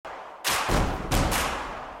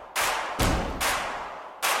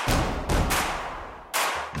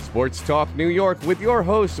Sports Talk New York with your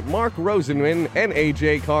hosts Mark Rosenman and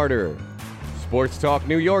AJ Carter. Sports Talk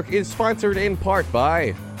New York is sponsored in part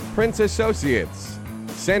by Prince Associates,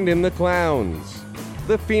 Send in the Clowns,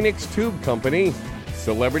 the Phoenix Tube Company,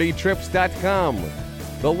 CelebrityTrips.com,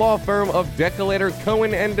 the law firm of Decolator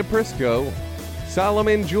Cohen and DePrisco,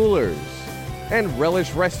 Solomon Jewelers, and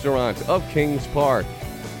Relish Restaurant of Kings Park.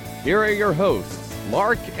 Here are your hosts,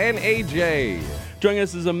 Mark and AJ. Joining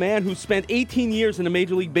us is a man who spent 18 years in a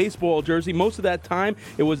Major League Baseball jersey. Most of that time,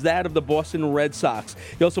 it was that of the Boston Red Sox.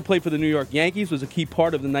 He also played for the New York Yankees, was a key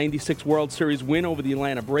part of the '96 World Series win over the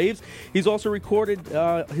Atlanta Braves. He's also recorded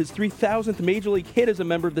his 3,000th Major League hit as a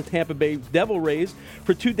member of the Tampa Bay Devil Rays.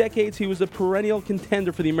 For 2 decades, he was a perennial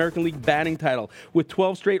contender for the American League batting title. With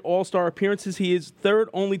 12 straight All-Star appearances, he is third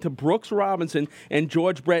only to Brooks Robinson and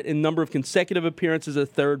George Brett in number of consecutive appearances as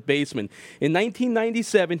third baseman. In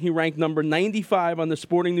 1997, he ranked number 95 on the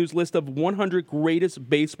Sporting News list of 100 greatest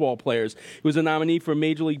baseball players. He was a nominee for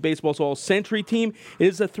Major League Baseball's All-Century team. It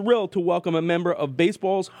is a thrill to welcome a member of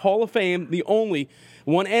baseball's Hall of Fame, the only,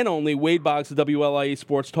 one and only, Wade Boggs to WLIE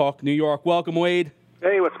Sports Talk New York. Welcome, Wade.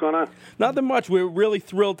 Hey, what's going on? Nothing much. We're really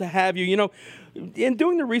thrilled to have you. You know, in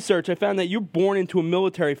doing the research, I found that you're born into a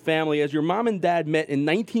military family as your mom and dad met in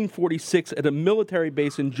 1946 at a military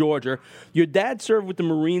base in Georgia. Your dad served with the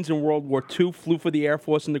Marines in World War II, flew for the Air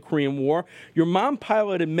Force in the Korean War. Your mom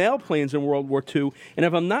piloted mail planes in World War II. And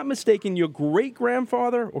if I'm not mistaken, your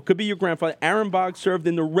great-grandfather, or could be your grandfather, Aaron Boggs, served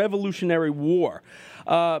in the Revolutionary War.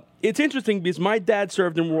 It's interesting because my dad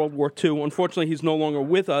served in World War II. Unfortunately, he's no longer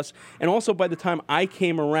with us. And also, by the time I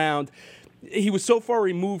came around, he was so far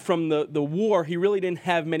removed from the war, he really didn't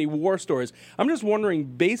have many war stories. I'm just wondering,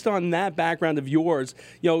 based on that background of yours,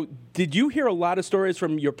 did you hear a lot of stories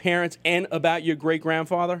from your parents and about your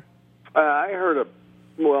great-grandfather? I heard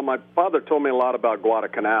my father told me a lot about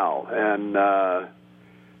Guadalcanal. And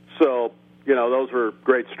so, those were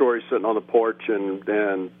great stories sitting on the porch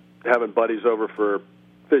and having buddies over for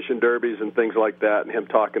fishing derbies and things like that, and him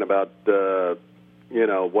talking about,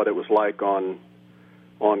 what it was like on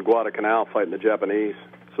Guadalcanal fighting the Japanese.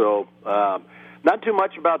 So not too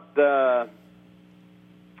much about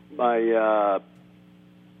my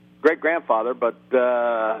great-grandfather, but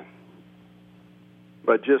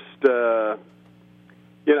just,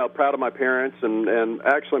 proud of my parents. And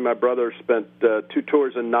actually my brother spent 2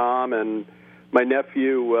 tours in Nam, and my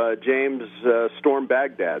nephew, James, stormed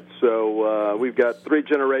Baghdad. So we've got 3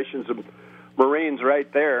 generations of Marines right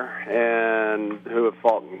there and who have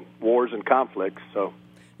fought in wars and conflicts. So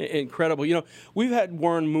incredible. We've had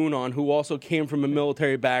Warren Moon on, who also came from a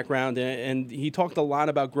military background, and he talked a lot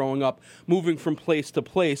about growing up, moving from place to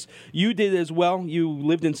place. You did as well. You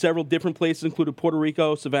lived in several different places, including Puerto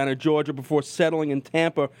Rico, Savannah, Georgia, before settling in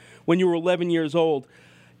Tampa when you were 11 years old.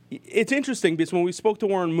 It's interesting because when we spoke to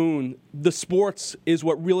Warren Moon, the sports is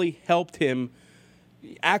what really helped him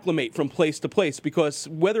acclimate from place to place, because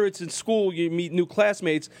whether it's in school, you meet new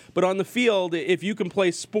classmates, but on the field, if you can play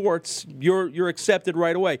sports, you're accepted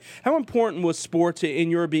right away. How important was sports in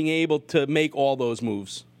your being able to make all those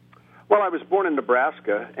moves? Well, I was born in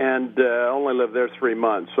Nebraska and only lived there 3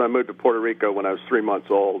 months, so I moved to Puerto Rico when I was 3 months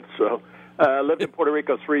old. So I lived in Puerto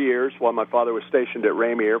Rico 3 years while my father was stationed at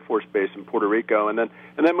Ramey Air Force Base in Puerto Rico, and then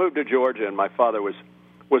moved to Georgia, and my father was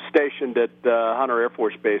stationed at Hunter Air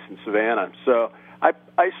Force Base in Savannah. So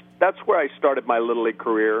that's where I started my Little League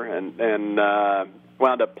career, and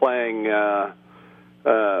wound up playing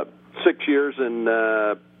 6 years in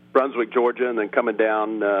Brunswick, Georgia, and then coming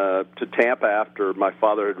down to Tampa after my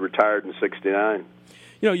father had retired in '69.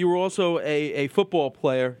 You were also a football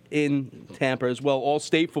player in Tampa as well,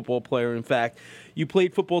 all-state football player, in fact. You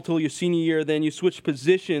played football till your senior year, then you switched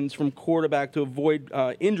positions from quarterback to avoid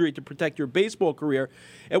injury to protect your baseball career.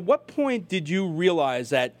 At what point did you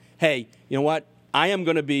realize that, hey, you know what, I am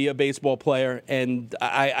going to be a baseball player, and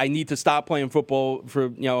I need to stop playing football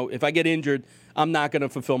for, if I get injured, I'm not going to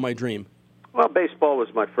fulfill my dream? Well, baseball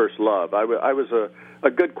was my first love. I was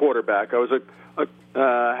a good quarterback. I was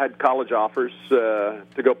had college offers to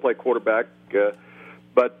go play quarterback,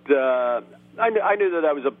 but I knew that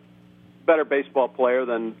I was a better baseball player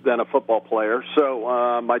than a football player.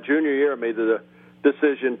 So my junior year, I made the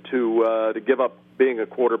decision to give up being a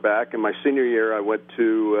quarterback. And my senior year, I went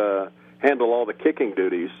to handle all the kicking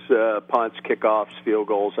duties, punts, kickoffs, field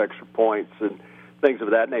goals, extra points, and things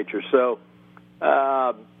of that nature. So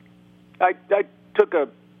I took a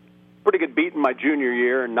pretty good beat in my junior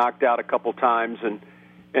year and knocked out a couple times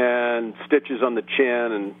and stitches on the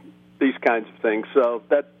chin and these kinds of things. So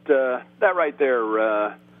that right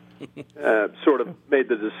there sort of made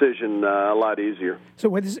the decision a lot easier. So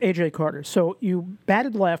this is AJ Carter. So you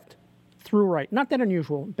batted left threw right. Not that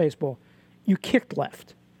unusual in baseball. You kicked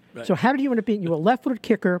left. Right. So how did you end up being, you were a left-footed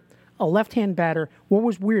kicker, a left-hand batter? What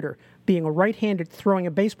was weirder, being a right-handed throwing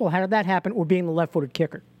a baseball? How did that happen, or being the left-footed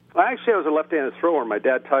kicker? Well, actually, I was a left-handed thrower. My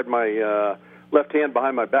dad tied my left hand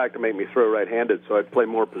behind my back to make me throw right-handed, so I'd play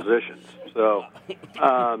more positions. So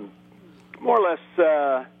more or less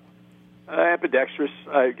ambidextrous.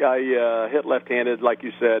 I hit left-handed, like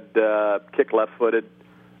you said, kick left-footed.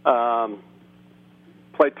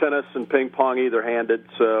 Play tennis and ping pong either-handed.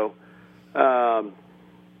 So,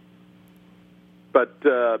 but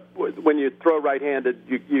when you throw right-handed,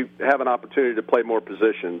 you have an opportunity to play more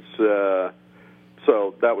positions. So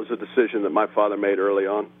that was a decision that my father made early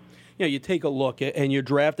on. You know, you take a look, and you're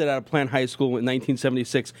drafted out of Plant High School in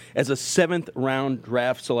 1976 as a seventh-round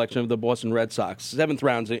draft selection of the Boston Red Sox. Seventh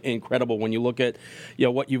round's incredible when you look at, you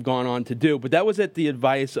know, what you've gone on to do. But that was at the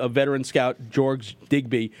advice of veteran scout George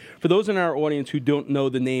Digby. For those in our audience who don't know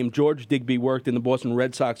the name, George Digby worked in the Boston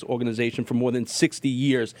Red Sox organization for more than 60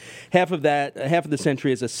 years. Half of the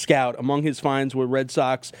century as a scout. Among his finds were Red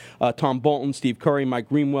Sox Tom Bolton, Steve Curry, Mike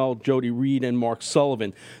Greenwell, Jody Reed, and Mark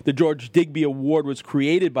Sullivan. The George Digby Award was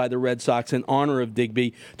created by the Red Sox in honor of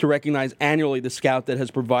Digby to recognize annually the scout that has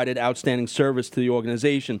provided outstanding service to the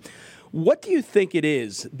organization. What do you think it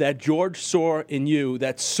is that George saw in you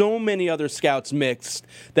that so many other scouts mixed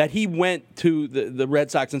that he went to the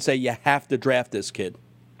Red Sox and say, you have to draft this kid?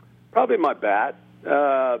 Probably my bat.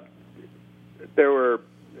 There's been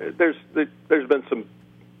some,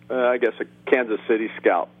 I guess, a Kansas City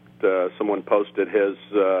scout. Someone posted his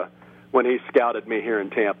when he scouted me here in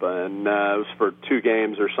Tampa, and it was for 2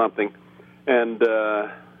 games or something, and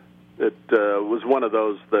it was one of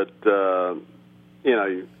those that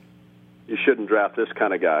you shouldn't draft this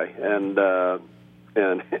kind of guy,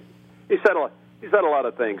 and he said a lot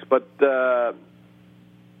of things, but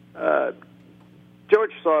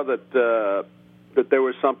George saw that there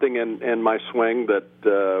was something in my swing that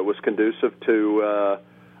was conducive to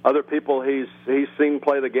other people he's seen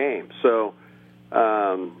play the game. So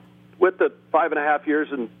with the 5.5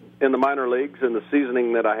 years in the minor leagues and the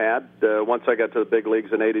seasoning that I had, once I got to the big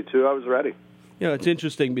leagues in '82, I was ready. You know, it's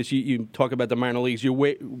interesting because you talk about the minor leagues. You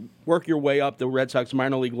work your way up the Red Sox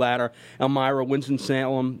minor league ladder. Elmira,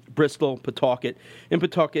 Winston-Salem, Bristol, Pawtucket. In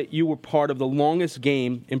Pawtucket, you were part of the longest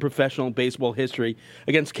game in professional baseball history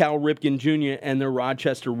against Cal Ripken Jr. and the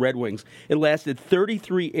Rochester Red Wings. It lasted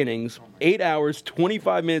 33 innings, 8 hours,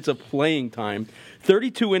 25 minutes of playing time.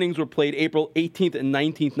 32 innings were played April 18th and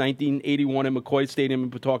 19th, 1981 in McCoy Stadium in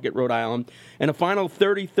Pawtucket, Rhode Island. And a final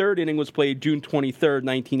 33rd inning was played June 23rd,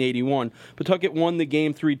 1981. Pawtucket won the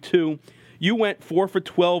game 3-2. You went 4 for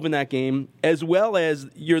 12 in that game, as well as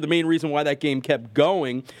you're the main reason why that game kept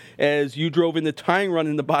going, as you drove in the tying run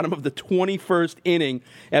in the bottom of the 21st inning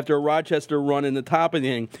after a Rochester run in the top of the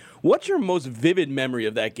inning. What's your most vivid memory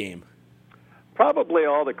of that game? Probably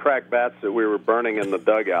all the cracked bats that we were burning in the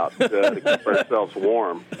dugout to keep ourselves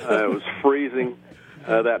warm. It was freezing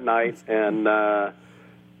that night, and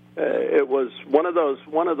it was one of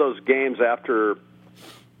those games after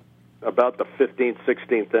about the 15th,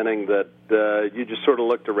 16th inning that you just sort of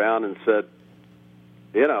looked around and said,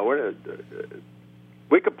 you know,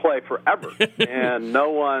 we could play forever and no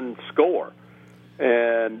one score.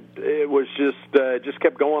 And it was just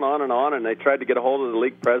kept going on, and they tried to get a hold of the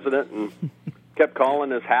league president and kept calling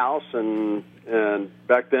his house, and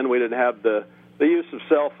back then we didn't have the use of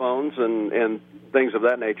cell phones and things of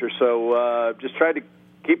that nature. So just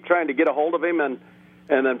keep trying to get a hold of him, and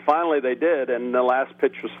then finally they did, and the last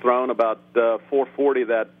pitch was thrown about 4:40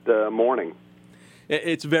 that morning.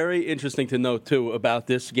 It's very interesting to note, too, about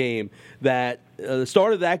this game that the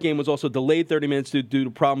start of that game was also delayed 30 minutes due to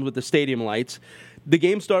problems with the stadium lights. The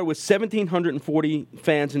game started with 1,740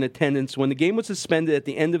 fans in attendance. When the game was suspended at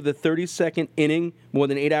the end of the 32nd inning, more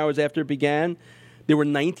than 8 hours after it began, there were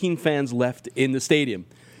 19 fans left in the stadium.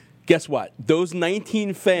 Guess what? Those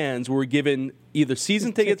 19 fans were given either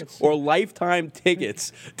season tickets or lifetime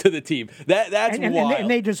tickets to the team. That's wild. And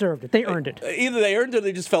they deserved it. They earned it. Either they earned it or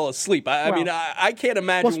they just fell asleep. I mean, I can't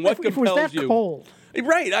imagine what compels you. If it was that cold.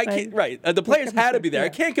 Right, I can't. Right, the players had to be there.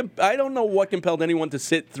 Yeah. I don't know what compelled anyone to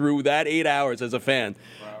sit through that 8 hours as a fan.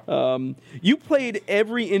 Wow. You played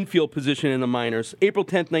every infield position in the minors. April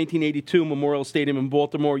 10th, 1982, Memorial Stadium in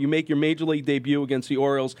Baltimore. You make your major league debut against the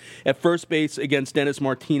Orioles at first base against Dennis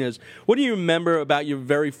Martinez. What do you remember about your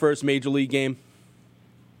very first major league game?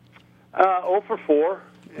 0 for 4,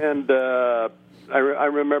 and I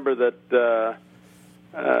remember that.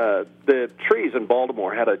 The trees in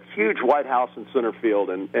Baltimore had a huge white house in center field,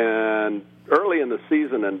 and early in the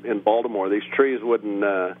season in Baltimore, these trees wouldn't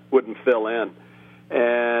fill in,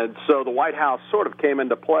 And so the White House sort of came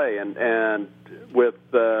into play, and with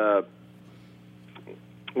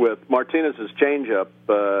Martinez's changeup,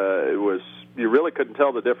 it was, you really couldn't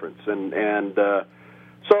tell the difference, and so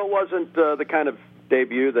it wasn't the kind of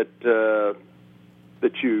debut that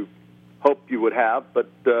you hoped you would have, but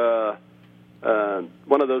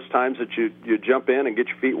one of those times that you jump in and get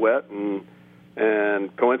your feet wet,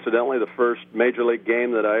 and coincidentally, the first major league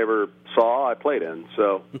game that I ever saw, I played in.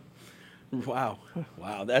 So. Wow,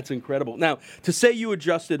 that's incredible. Now, to say you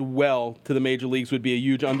adjusted well to the major leagues would be a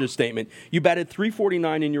huge understatement. You batted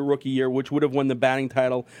 .349 in your rookie year, which would have won the batting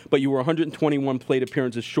title, but you were 121 plate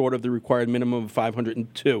appearances short of the required minimum of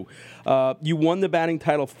 502. You won the batting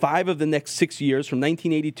title 5 of the next 6 years. From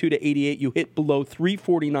 1982 to 88, you hit below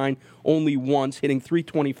 .349 only once, hitting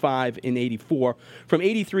 .325 in 84. From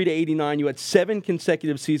 83 to 89, you had 7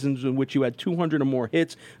 consecutive seasons in which you had 200 or more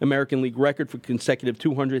hits, American League record for consecutive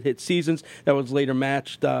 200-hit seasons. That was later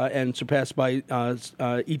matched and surpassed by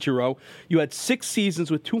Ichiro. You had 6 seasons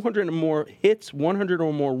with 200 or more hits, 100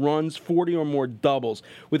 or more runs, 40 or more doubles.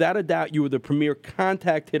 Without a doubt, you were the premier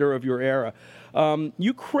contact hitter of your era.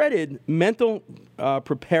 You credited mental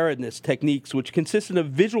preparedness techniques, which consisted of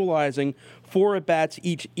visualizing 4 at-bats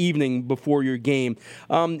each evening before your game.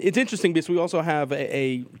 It's interesting because we also have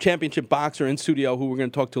a championship boxer in studio who we're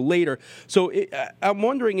going to talk to later. So I'm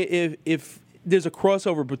wondering if there's a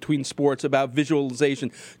crossover between sports about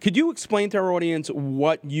visualization. Could you explain to our audience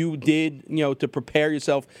what you did, to prepare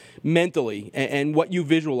yourself mentally and what you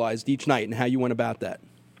visualized each night and how you went about that?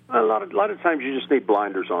 A lot of times you just need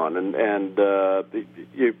blinders on, and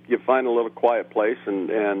you find a little quiet place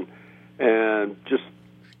and just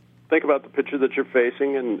think about the pitcher that you're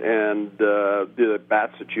facing and the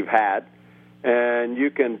bats that you've had, and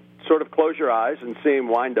you can sort of close your eyes and see him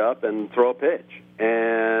wind up and throw a pitch,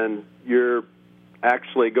 and you're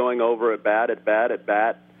actually going over at bat in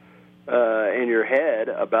your head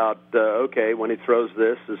about okay, when he throws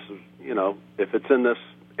this is, if it's in this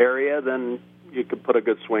area, then you could put a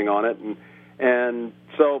good swing on it, and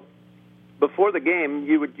so before the game,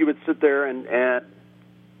 you would sit there and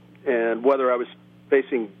whether I was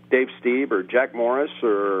facing Dave Stieb or Jack Morris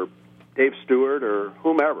or Dave Stewart or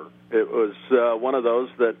whomever, it was one of those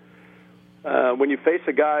that when you face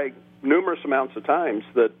a guy numerous amounts of times,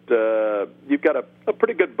 that you've got a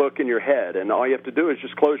pretty good book in your head, and all you have to do is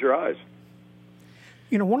just close your eyes.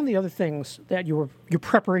 One of the other things that your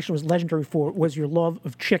preparation was legendary for was your love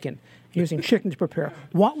of chicken, using chicken to prepare.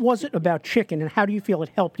 What was it about chicken, and how do you feel it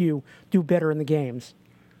helped you do better in the games?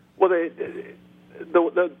 Well,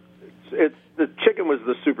 the chicken was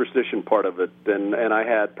the superstition part of it, and I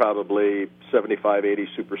had probably 75, 80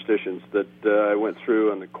 superstitions that I went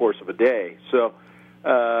through in the course of a day. So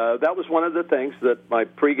that was one of the things, that my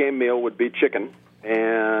pregame meal would be chicken,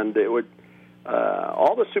 and it would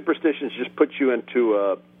all the superstitions just put you into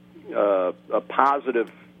a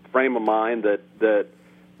positive frame of mind that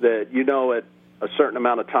at a certain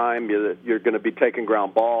amount of time you're going to be taking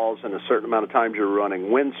ground balls, and a certain amount of time you're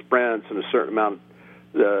running wind sprints, and a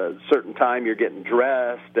certain time you're getting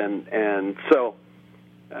dressed, and so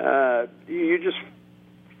you just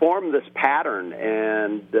form this pattern,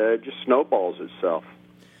 and it just snowballs itself.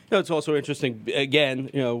 It's also interesting, again,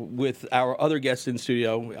 with our other guests in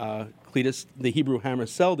studio, Cletus, the Hebrew Hammer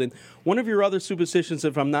Selden. One of your other superstitions,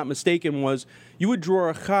 if I'm not mistaken, was you would draw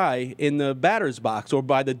a chai in the batter's box or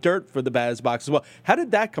by the dirt for the batter's box as well. How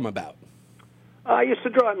did that come about? I used to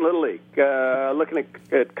draw it in Little League. Looking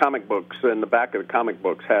at comic books, and the back of the comic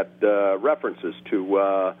books had references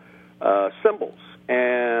to symbols.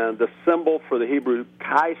 And the symbol for the Hebrew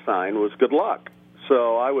Chi sign was good luck.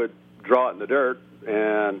 So I would draw it in the dirt,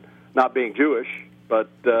 and not being Jewish, but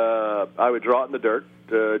I would draw it in the dirt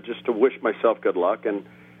just to wish myself good luck.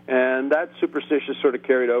 And that superstition sort of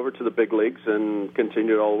carried over to the big leagues and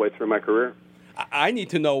continued all the way through my career. I need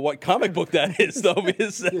to know what comic book that is, though.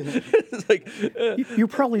 Because it's like, you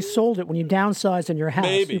probably sold it when you downsized in your house.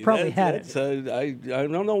 Maybe. You probably had it. I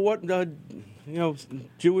don't know what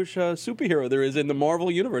Jewish superhero there is in the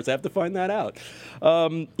Marvel universe. I have to find that out.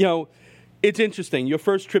 It's interesting. Your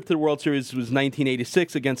first trip to the World Series was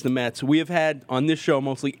 1986 against the Mets. We have had on this show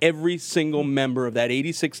mostly every single member of that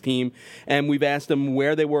 86 team, and we've asked them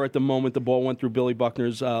where they were at the moment the ball went through Billy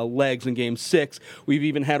Buckner's legs in Game 6. We've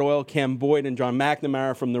even had Oil Cam Boyd and John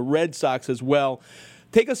McNamara from the Red Sox as well.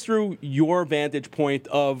 Take us through your vantage point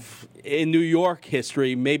of, in New York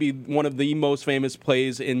history, maybe one of the most famous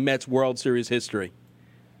plays in Mets World Series history.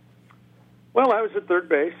 Well, I was at third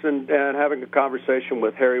base and having a conversation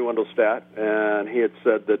with Harry Wendelstadt, and he had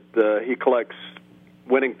said that he collects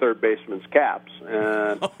winning third baseman's caps.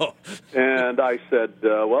 And I said,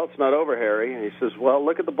 well, it's not over, Harry. And he says, well,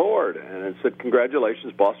 look at the board. And it said,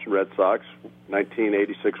 congratulations, Boston Red Sox,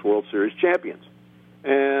 1986 World Series champions.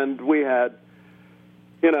 And we had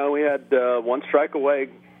one strike away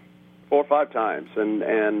 4 or 5 times.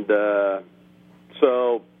 And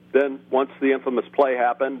so then once the infamous play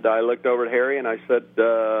happened, I looked over at Harry and I said,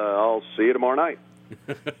 I'll see you tomorrow night.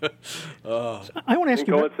 I want to ask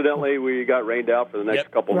you. Coincidentally, we got rained out for the next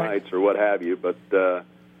couple nights or what have you. But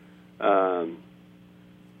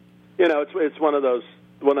it's one of those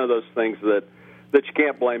things that you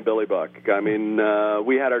can't blame Billy Buck. I mean,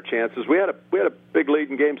 we had our chances. We had a big lead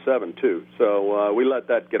in Game 7 too, so we let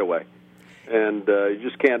that get away. And you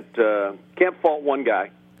just can't fault one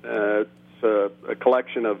guy. It's a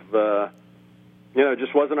collection of it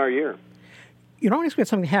just wasn't our year. You know, I want to explain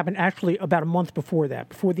something that happened actually about a month before that,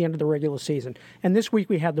 before the end of the regular season. And this week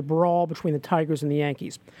we had the brawl between the Tigers and the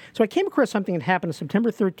Yankees. So I came across something that happened on September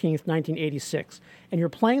 13th, 1986. And you're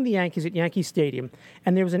playing the Yankees at Yankee Stadium.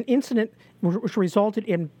 And there was an incident which resulted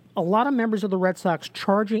in a lot of members of the Red Sox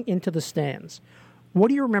charging into the stands. What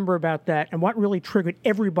do you remember about that? And what really triggered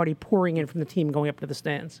everybody pouring in from the team going up to the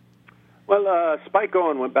stands? Well, Spike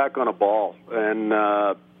Owen went back on a ball and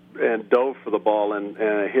dove for the ball and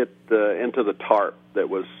hit into the tarp that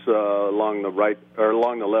was along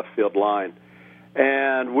the left field line.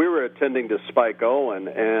 And we were attending to Spike Owen,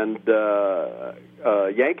 and a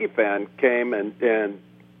Yankee fan came and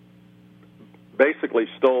basically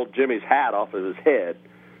stole Jimmy's hat off of his head,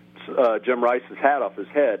 Jim Rice's hat off his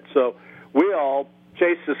head. So we all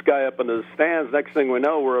chased this guy up into the stands. Next thing we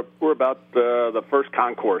know, we're about the first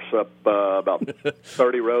concourse up about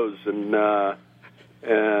 30 rows,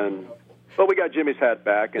 but we got Jimmy's hat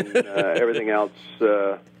back, and everything else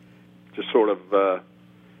just sort of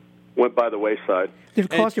went by the wayside. Did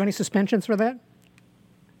it cost you any suspensions for that?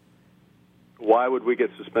 Why would we get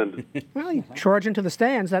suspended? Well, you charge into the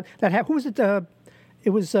stands. Who was it? It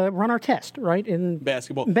was Ron Artest, right? In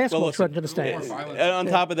basketball. Basketball, charged into the stands. And on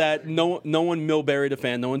top of that, no one millburied a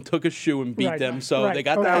fan. No one took a shoe and beat them. So they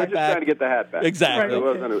got the hat we're just back. trying to get the hat back. Exactly.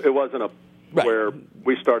 It wasn't where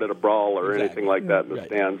we started a brawl or anything like that in the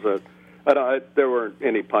stands. There weren't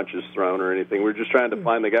any punches thrown or anything. We were just trying to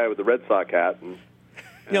find the guy with the Red Sox hat, and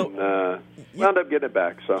wound up getting it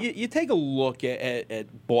back. So you take a look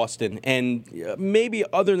at Boston, and maybe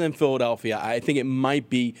other than Philadelphia, I think it might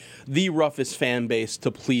be the roughest fan base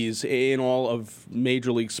to please in all of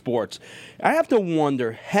Major League sports. I have to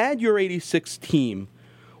wonder, had your '86 team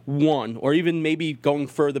won, or even maybe going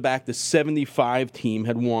further back, the 75 team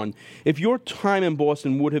had won, if your time in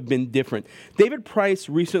Boston would have been different. David Price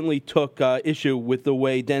recently took issue with the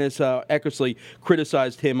way Dennis Eckersley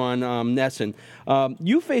criticized him on NESN.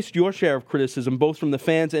 You faced your share of criticism, both from the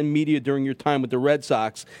fans and media during your time with the Red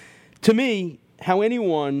Sox. To me, how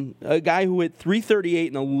anyone, a guy who hit .338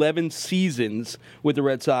 in 11 seasons with the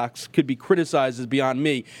Red Sox, could be criticized is beyond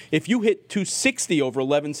me. If you hit .260 over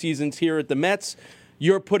 11 seasons here at the Mets,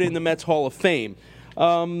 you're put in the Mets Hall of Fame.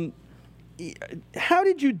 How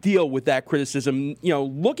did you deal with that criticism? You know,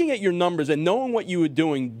 looking at your numbers and knowing what you were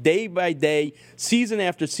doing day by day, season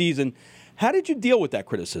after season, how did you deal with that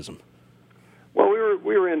criticism? Well,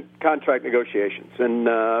 we were in contract negotiations, and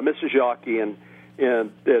Mrs. Yawkey and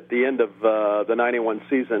at the end of the '91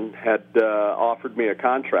 season had offered me a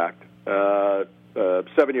contract, a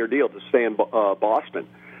 7-year deal to stay in Boston.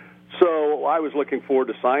 So I was looking forward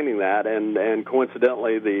to signing that, and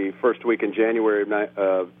coincidentally, the first week in January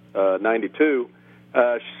of '92,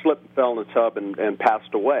 she slipped and fell in a tub and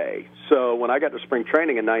passed away. So when I got to spring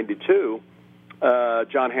training in '92,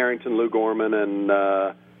 John Harrington, Lou Gorman, and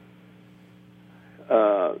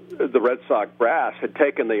the Red Sox brass had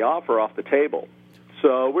taken the offer off the table.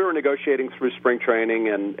 So we were negotiating through spring training,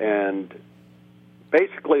 and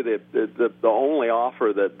basically, the only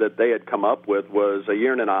offer that they had come up with was a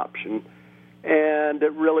year and an option, and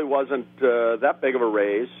it really wasn't that big of a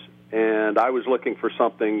raise, and I was looking for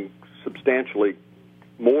something substantially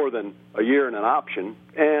more than a year and an option.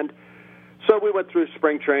 And so we went through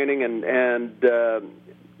spring training, and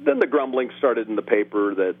then the grumbling started in the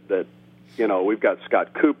paper that we've got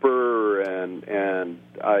Scott Cooper, and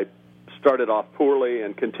I started off poorly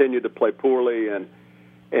and continued to play poorly, and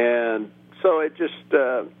so it just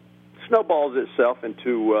snowballs itself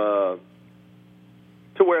into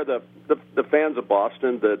to where the fans of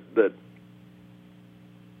Boston that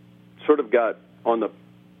sort of got on the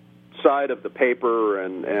side of the paper,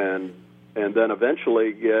 and then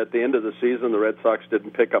eventually at the end of the season, the Red Sox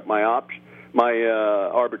didn't pick up my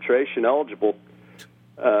arbitration eligible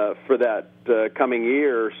for that coming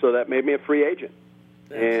year, so that made me a free agent.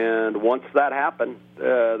 And once that happened,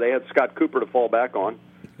 they had Scott Cooper to fall back on.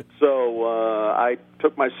 So I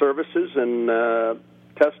took my services and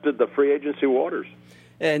tested the free agency waters.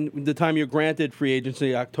 And the time you're granted free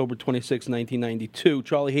agency, October 26, 1992,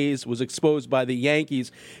 Charlie Hayes was exposed by the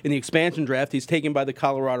Yankees in the expansion draft. He's taken by the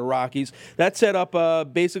Colorado Rockies. That set up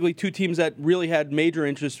basically two teams that really had major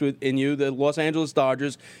interest in you, the Los Angeles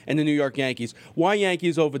Dodgers and the New York Yankees. Why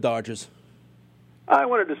Yankees over Dodgers? I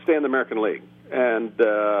wanted to stay in the American League, and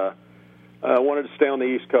I wanted to stay on the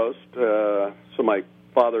East Coast so my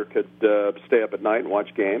father could stay up at night and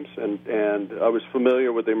watch games, and I was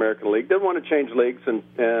familiar with the American League. Didn't want to change leagues and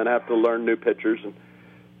have to learn new pitchers and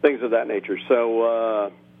things of that nature.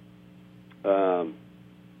 So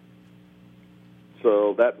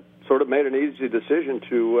so that sort of made an easy decision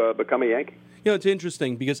to become a Yankee. You know, it's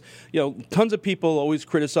interesting because, tons of people always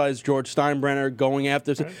criticize George Steinbrenner going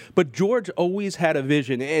after this, but George always had a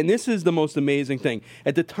vision, and this is the most amazing thing.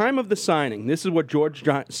 At the time of the signing, this is what George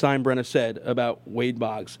Steinbrenner said about Wade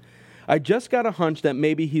Boggs. I just got a hunch that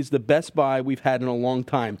maybe he's the best buy we've had in a long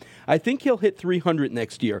time. I think he'll hit 300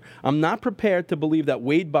 next year. I'm not prepared to believe that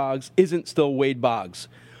Wade Boggs isn't still Wade Boggs.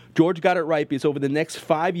 George got it right because over the next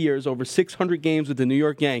 5 years, over 600 games with the New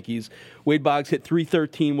York Yankees, Wade Boggs hit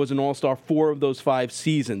 .313, was an All-Star 4 of those 5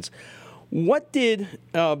 seasons. What did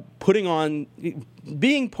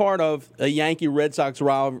being part of a Yankee-Red Sox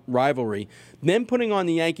rivalry, then putting on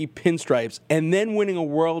the Yankee pinstripes, and then winning a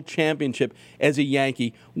world championship as a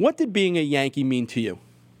Yankee, what did being a Yankee mean to you?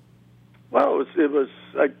 Well,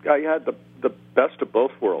 I had the best of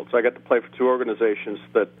both worlds. I got to play for two organizations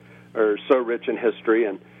that are so rich in history,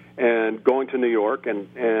 and going to New York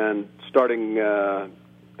and starting the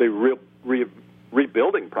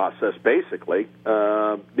rebuilding process, basically.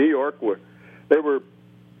 New York, they were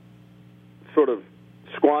sort of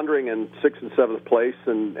squandering in 6th and 7th place,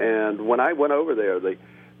 and when I went over there,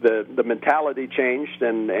 the mentality changed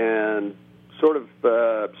and sort of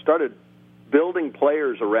started building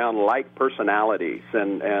players around like personalities,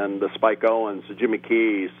 and the Spike Owens, the Jimmy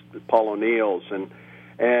Keys, the Paul O'Neills, and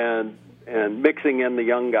mixing in the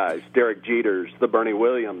young guys, Derek Jeters, the Bernie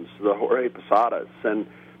Williams, the Jorge Posadas, and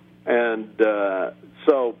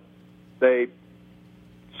so they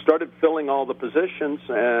started filling all the positions,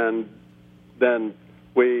 and then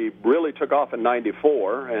we really took off in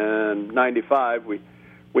 '94, and '95 we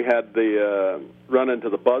had the run into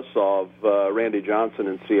the buzzsaw of Randy Johnson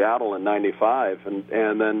in Seattle in '95,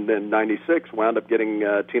 and then in '96 wound up getting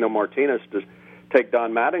Tino Martinez to take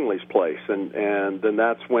Don Mattingly's place, and then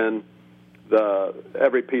that's when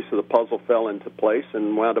every piece of the puzzle fell into place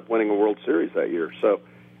and wound up winning a World Series that year. So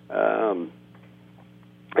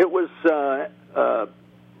it was a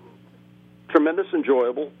tremendous,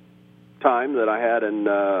 enjoyable time that I had in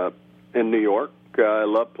New York. I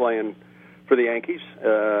loved playing for the Yankees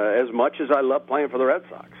as much as I loved playing for the Red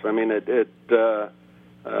Sox. I mean,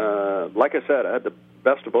 like I said, I had the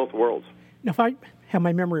best of both worlds. Now, if I have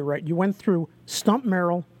my memory right, you went through Stump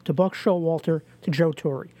Merrill to Buck Showalter to Joe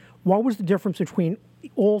Torre. What was the difference between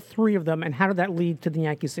all three of them, and how did that lead to the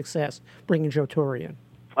Yankees' success, bringing Joe Torre in?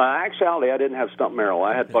 Actually, I didn't have Stump Merrill.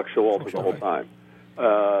 I had Buck Showalter the whole time.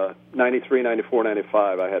 93, 94,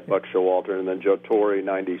 95, I had Buck Showalter, and then Joe Torre,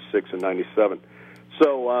 96 and 97.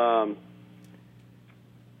 So,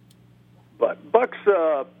 but Buck's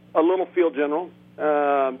a little field general.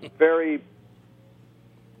 Very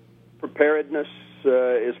preparedness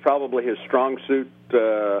is probably his strong suit.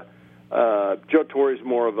 Joe Torre's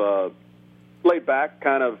more of a laid-back,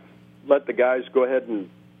 kind of let the guys go ahead and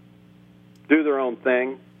do their own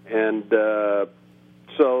thing, and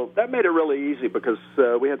so that made it really easy because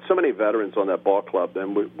we had so many veterans on that ball club,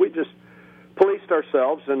 and we just policed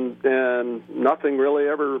ourselves, and nothing really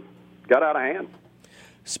ever got out of hand.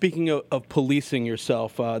 Speaking of policing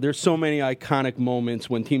yourself, there's so many iconic moments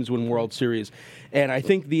when teams win World Series. And I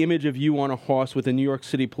think the image of you on a horse with a New York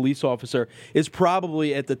City police officer is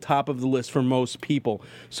probably at the top of the list for most people.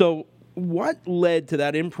 So what led to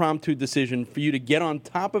that impromptu decision for you to get on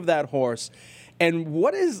top of that horse? And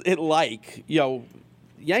what is it like?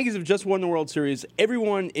 Yankees have just won the World Series.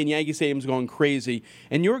 Everyone in Yankee Stadium is going crazy,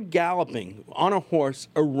 and you're galloping on a horse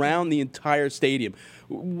around the entire stadium.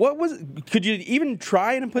 Could you even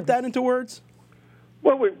try and put that into words?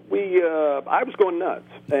 Well, I was going nuts,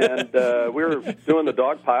 and we were doing the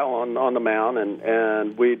dog pile on the mound,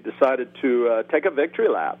 and we decided to take a victory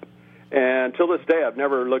lap. And till this day, I've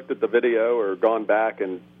never looked at the video or gone back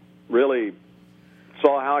and really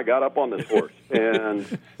saw how I got up on this horse. And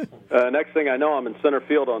next thing I know, I'm in center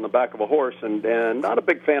field on the back of a horse, and not a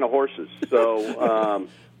big fan of horses. So,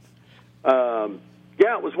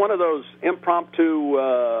 Yeah, it was one of those impromptu,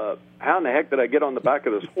 how in the heck did I get on the back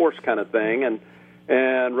of this horse kind of thing,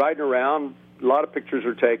 and riding around. A lot of pictures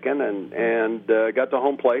were taken, and got to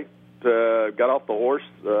home plate, got off the horse,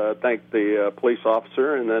 thanked the police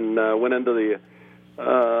officer, and then went into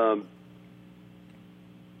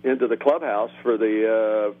the clubhouse for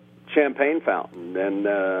the champagne fountain, and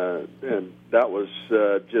that was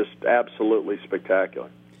just absolutely spectacular.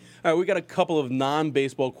 All right, we got a couple of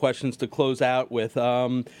non-baseball questions to close out with.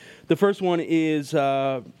 The first one is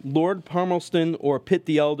Lord Palmerston or Pitt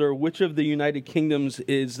the Elder. Which of the United Kingdoms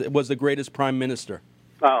was the greatest prime minister?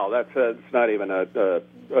 Oh, that's not even a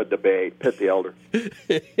debate. Pitt the Elder.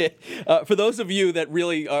 For those of you that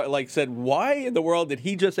really said, why in the world did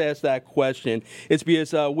he just ask that question? It's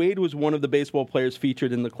because Wade was one of the baseball players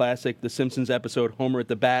featured in the classic The Simpsons episode Homer at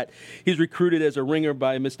the Bat. He's recruited as a ringer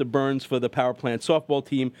by Mr. Burns for the power plant softball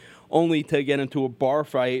team, only to get into a bar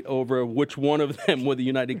fight over which one of them were the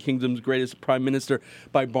United Kingdom's greatest prime minister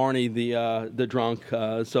by Barney the drunk.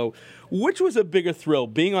 So which was a bigger thrill,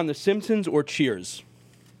 being on The Simpsons or Cheers?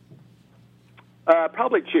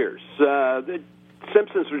 Probably Cheers. The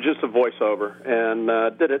Simpsons was just a voiceover,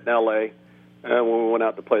 and did it in L.A. When we went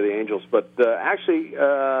out to play the Angels. But actually,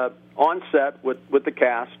 on set with the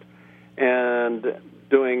cast and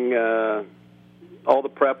doing all the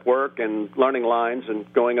prep work and learning lines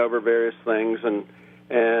and going over various things and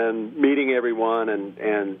meeting everyone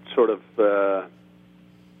and sort of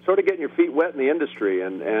getting your feet wet in the industry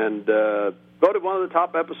and voted one of the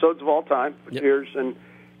top episodes of all time for Cheers, and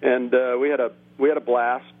we had a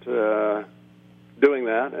blast doing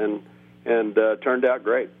that, and turned out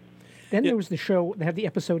great. Then there was the show that had the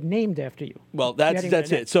episode named after you. Well, that's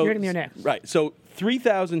it. So you're getting there next. Right. So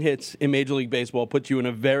 3,000 hits in Major League Baseball puts you in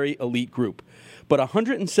a very elite group. But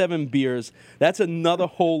 107 beers, that's another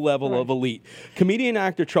whole level of elite. Comedian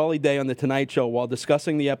actor Charlie Day on The Tonight Show, while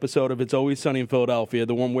discussing the episode of It's Always Sunny in Philadelphia,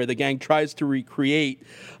 the one where the gang tries to recreate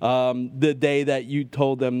the day that you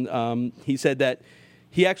told them, he said that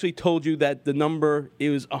he actually told you that the number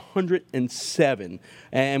is 107.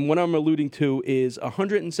 And what I'm alluding to is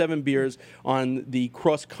 107 beers on the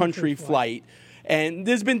cross-country flight. And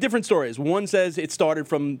there's been different stories. One says it started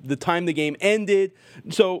from the time the game ended.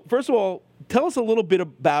 So, first of all, tell us a little bit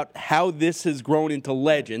about how this has grown into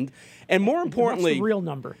legend. And more importantly... What's the real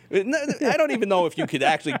number? I don't even know if you could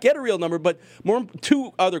actually get a real number, but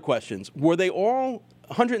two other questions. Were they all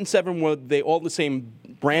 107, were they all the same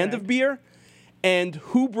brand of beer? And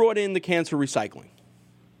who brought in the cans for recycling?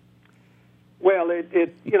 Well, the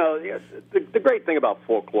great thing about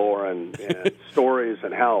folklore and stories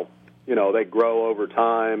and how they grow over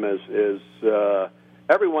time is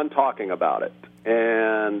everyone talking about it,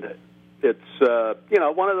 and it's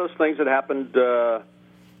one of those things that happened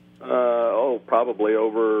probably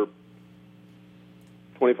over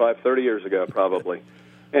 25, 30 years ago, probably,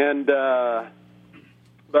 and.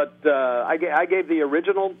 But I gave the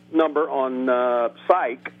original number on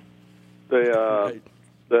Psych, the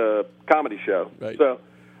comedy show. Right. So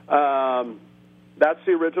that's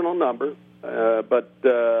the original number. But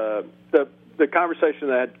the conversation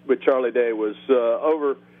I had with Charlie Day was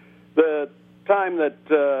over the time that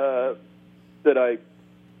the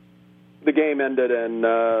game ended and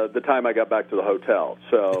the time I got back to the hotel.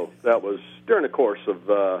 So that was during the course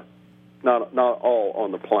of. Not all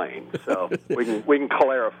on the plane, so we can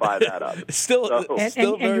clarify that up. Still and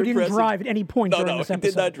very you didn't impressive. Drive at any point during this episode. No,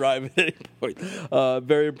 he did not drive at any point.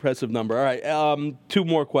 Very impressive number. All right, two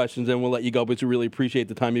more questions, and we'll let you go, but we really appreciate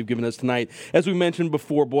the time you've given us tonight. As we mentioned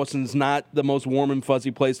before, Boston's not the most warm and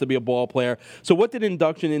fuzzy place to be a ball player. So what did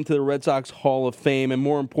induction into the Red Sox Hall of Fame, and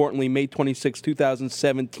more importantly, May 26,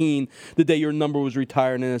 2017, the day your number was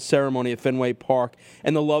retired in a ceremony at Fenway Park,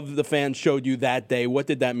 and the love the fans showed you that day, what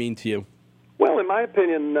did that mean to you? Well, in my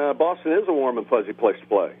opinion, Boston is a warm and fuzzy place to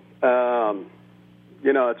play.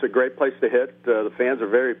 It's a great place to hit. The fans are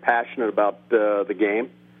very passionate about the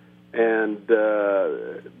game. And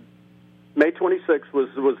May 26th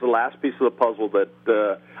was the last piece of the puzzle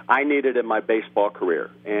that I needed in my baseball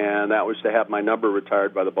career, and that was to have my number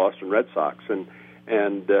retired by the Boston Red Sox. And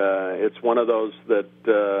it's one of those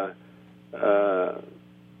that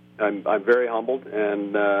I'm very humbled,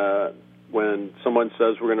 and when someone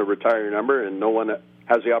says we're going to retire your number and no one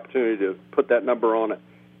has the opportunity to put that number on it,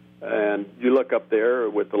 and you look up there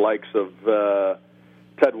with the likes of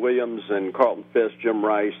Ted Williams and Carlton Fisk, Jim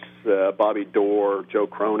Rice, Bobby Doerr, Joe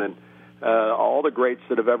Cronin, all the greats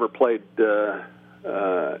that have ever played that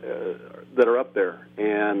are up there.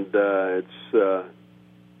 And it's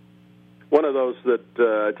one of those that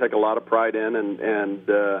I take a lot of pride in, and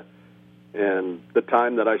the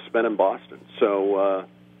time that I spent in Boston. So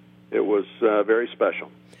it was very special.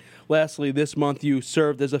 Lastly, this month you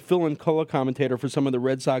served as a fill-in color commentator for some of the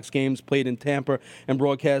Red Sox games played in Tampa and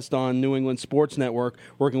broadcast on New England Sports Network,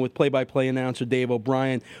 working with play-by-play announcer Dave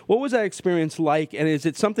O'Brien. What was that experience like, and is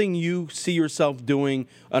it something you see yourself doing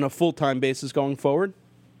on a full-time basis going forward?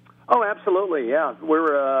 Oh, absolutely, yeah.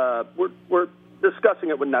 We're discussing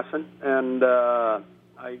it with Nesson, and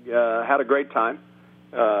I had a great time.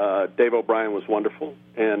 Dave O'Brien was wonderful,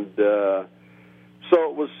 and so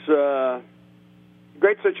it was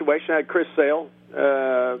great situation. I had Chris Sale,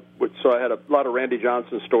 so I had a lot of Randy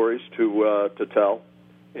Johnson stories to tell.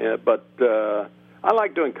 But I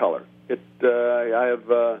like doing color. I have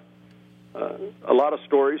a lot of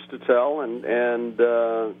stories to tell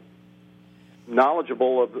and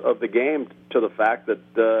knowledgeable of the game to the fact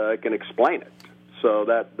that I can explain it. So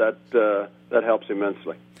that helps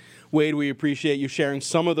immensely. Wade, we appreciate you sharing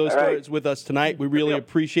some of those stories with us tonight. We really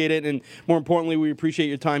appreciate it, and more importantly, we appreciate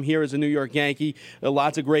your time here as a New York Yankee.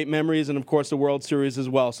 Lots of great memories, and, of course, the World Series as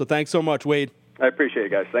well. So thanks so much, Wade. I appreciate it,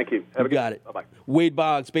 guys. Thank you. Have a good got it. Bye-bye. Wade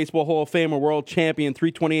Boggs, Baseball Hall of Famer, world champion,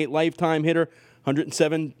 .328 lifetime hitter,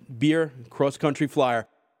 107 beer, cross-country flyer.